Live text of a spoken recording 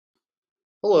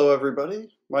Hello,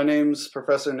 everybody. My name's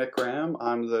Professor Nick Graham.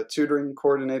 I'm the tutoring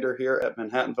coordinator here at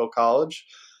Manhattanville College.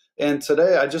 And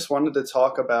today I just wanted to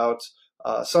talk about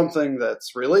something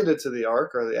that's related to the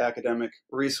ARC, or the Academic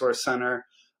Resource Center,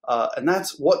 and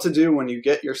that's what to do when you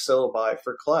get your syllabi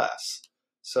for class.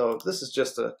 So this is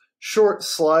just a short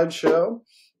slideshow.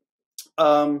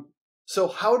 So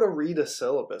how to read a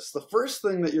syllabus. The first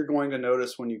thing that you're going to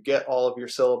notice when you get all of your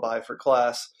syllabi for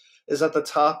class is at the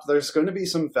top there's going to be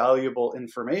some valuable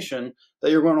information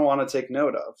that you're going to want to take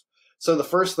note of. So the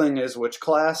first thing is which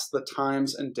class, the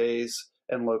times and days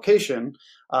and location.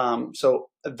 So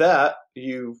that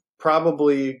you've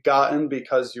probably gotten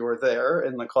because you were there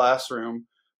in the classroom.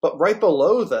 But right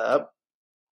below that,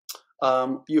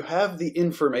 you have the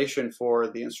information for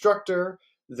the instructor,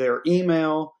 their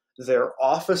email, their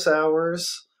office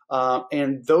hours,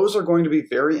 and those are going to be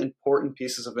very important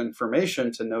pieces of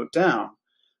information to note down.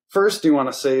 First, you want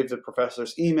to save the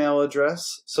professor's email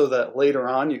address so that later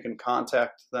on you can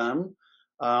contact them.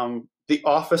 The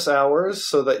office hours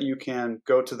so that you can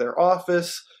go to their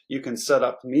office, you can set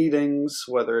up meetings,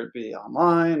 whether it be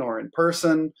online or in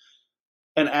person,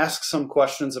 and ask some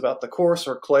questions about the course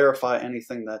or clarify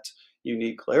anything that you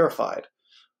need clarified.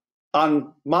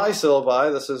 On my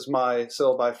syllabi, this is my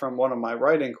syllabi from one of my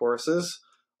writing courses,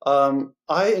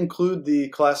 I include the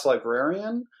class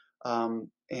librarian,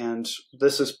 and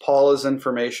this is Paula's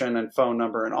information and phone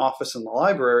number and office in the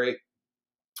library.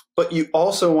 But you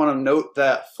also want to note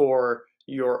that for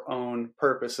your own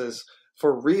purposes,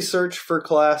 for research for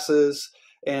classes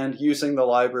and using the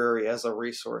library as a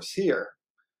resource here.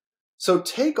 So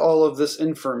take all of this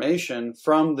information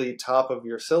from the top of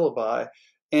your syllabi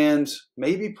and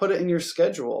maybe put it in your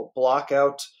schedule. Block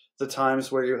out the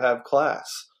times where you have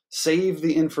class. Save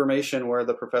the information where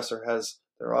the professor has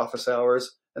their office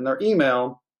hours and their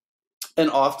email. And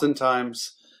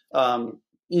oftentimes,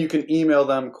 you can email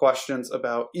them questions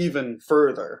about even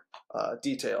further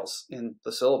details in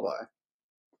the syllabi.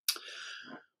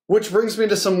 Which brings me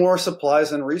to some more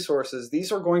supplies and resources. These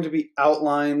are going to be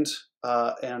outlined,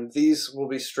 and these will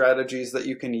be strategies that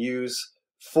you can use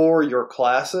for your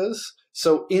classes.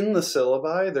 So in the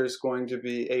syllabi, there's going to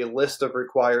be a list of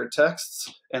required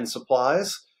texts and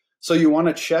supplies. So you want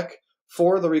to check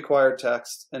for the required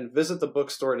text and visit the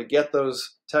bookstore to get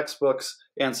those textbooks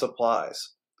and supplies.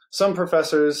 Some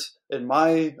professors, in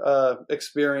my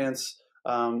experience,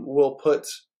 will put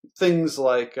things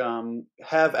like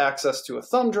have access to a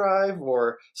thumb drive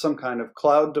or some kind of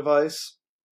cloud device.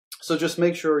 So just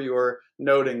make sure you're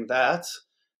noting that.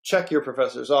 Check your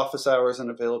professor's office hours and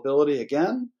availability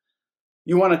again.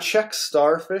 You want to check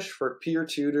Starfish for peer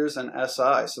tutors and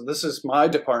SI. So this is my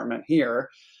department here.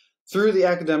 Through the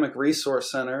Academic Resource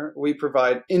Center, we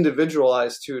provide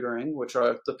individualized tutoring, which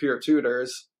are the peer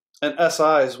tutors, and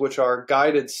SIs, which are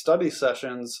guided study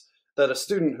sessions that a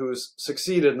student who's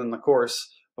succeeded in the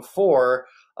course before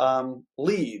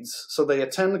leads. So they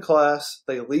attend the class,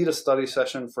 they lead a study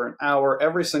session for an hour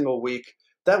every single week.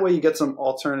 That way you get some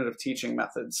alternative teaching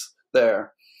methods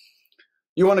there.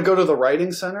 You want to go to the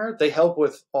Writing Center. They help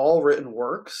with all written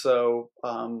work. So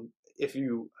if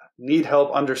you need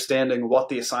help understanding what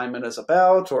the assignment is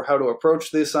about or how to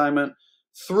approach the assignment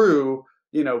through,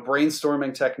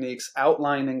 brainstorming techniques,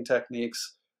 outlining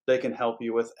techniques, they can help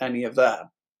you with any of that.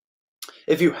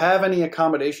 If you have any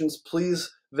accommodations,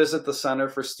 please visit the Center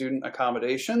for Student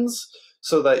Accommodations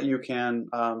so that you can,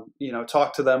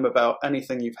 talk to them about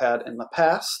anything you've had in the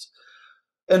past.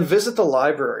 And visit the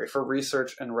library for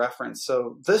research and reference.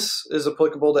 So this is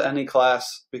applicable to any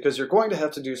class because you're going to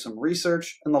have to do some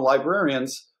research, and the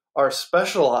librarians are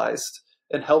specialized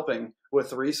in helping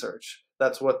with research.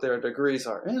 That's what their degrees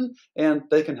are in, and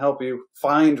they can help you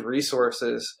find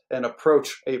resources and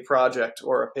approach a project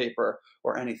or a paper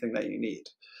or anything that you need.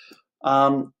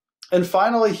 And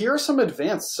finally, here are some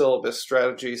advanced syllabus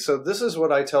strategies. So this is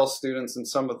what I tell students in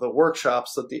some of the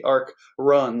workshops that the ARC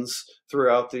runs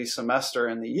throughout the semester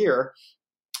and the year.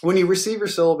 When you receive your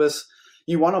syllabus,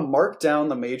 you want to mark down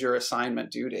the major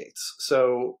assignment due dates.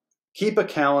 So keep a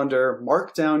calendar,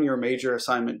 mark down your major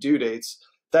assignment due dates.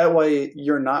 That way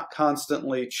you're not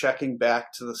constantly checking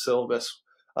back to the syllabus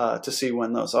to see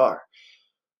when those are.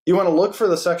 You want to look for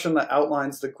the section that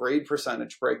outlines the grade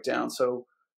percentage breakdown. So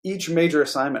each major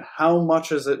assignment, how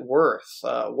much is it worth?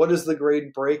 What is the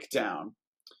grade breakdown?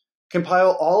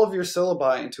 Compile all of your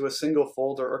syllabi into a single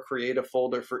folder or create a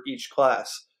folder for each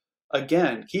class.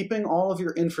 Again, keeping all of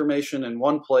your information in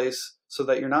one place so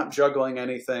that you're not juggling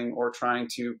anything or trying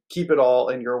to keep it all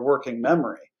in your working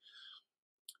memory.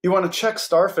 You want to check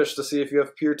Starfish to see if you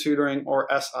have peer tutoring or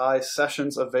SI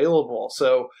sessions available.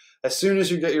 So as soon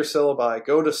as you get your syllabi,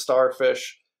 go to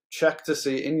Starfish, check to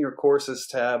see in your courses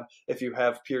tab if you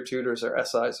have peer tutors or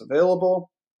SIs available.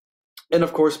 And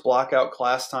of course, block out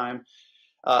class time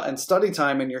and study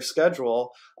time in your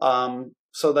schedule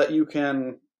so that you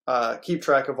can keep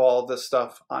track of all of this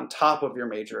stuff on top of your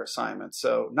major assignments.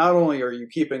 So not only are you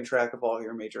keeping track of all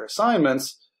your major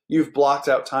assignments, you've blocked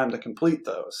out time to complete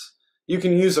those. You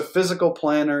can use a physical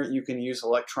planner, you can use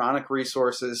electronic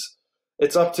resources.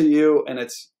 It's up to you, and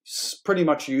it's pretty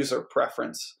much user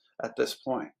preference at this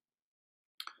point.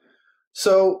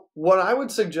 So what I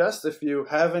would suggest, if you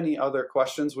have any other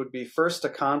questions, would be first to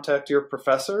contact your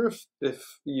professor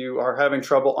if you are having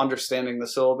trouble understanding the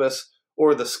syllabus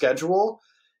or the schedule.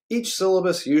 Each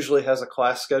syllabus usually has a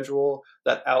class schedule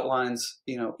that outlines,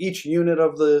 each unit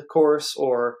of the course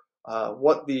or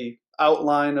what the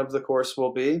outline of the course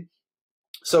will be.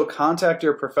 So contact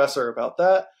your professor about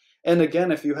that. And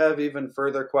again, if you have even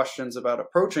further questions about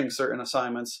approaching certain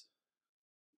assignments,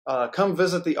 come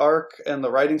visit the ARC and the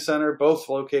Writing Center, both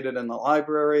located in the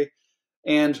library,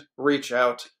 and reach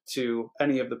out to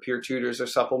any of the peer tutors or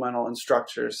supplemental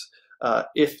instructors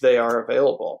if they are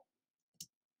available.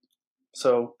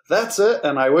 So that's it,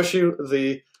 and I wish you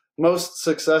the most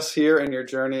success here in your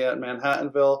journey at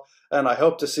Manhattanville, and I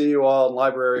hope to see you all in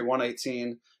Library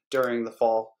 118 during the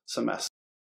fall semester.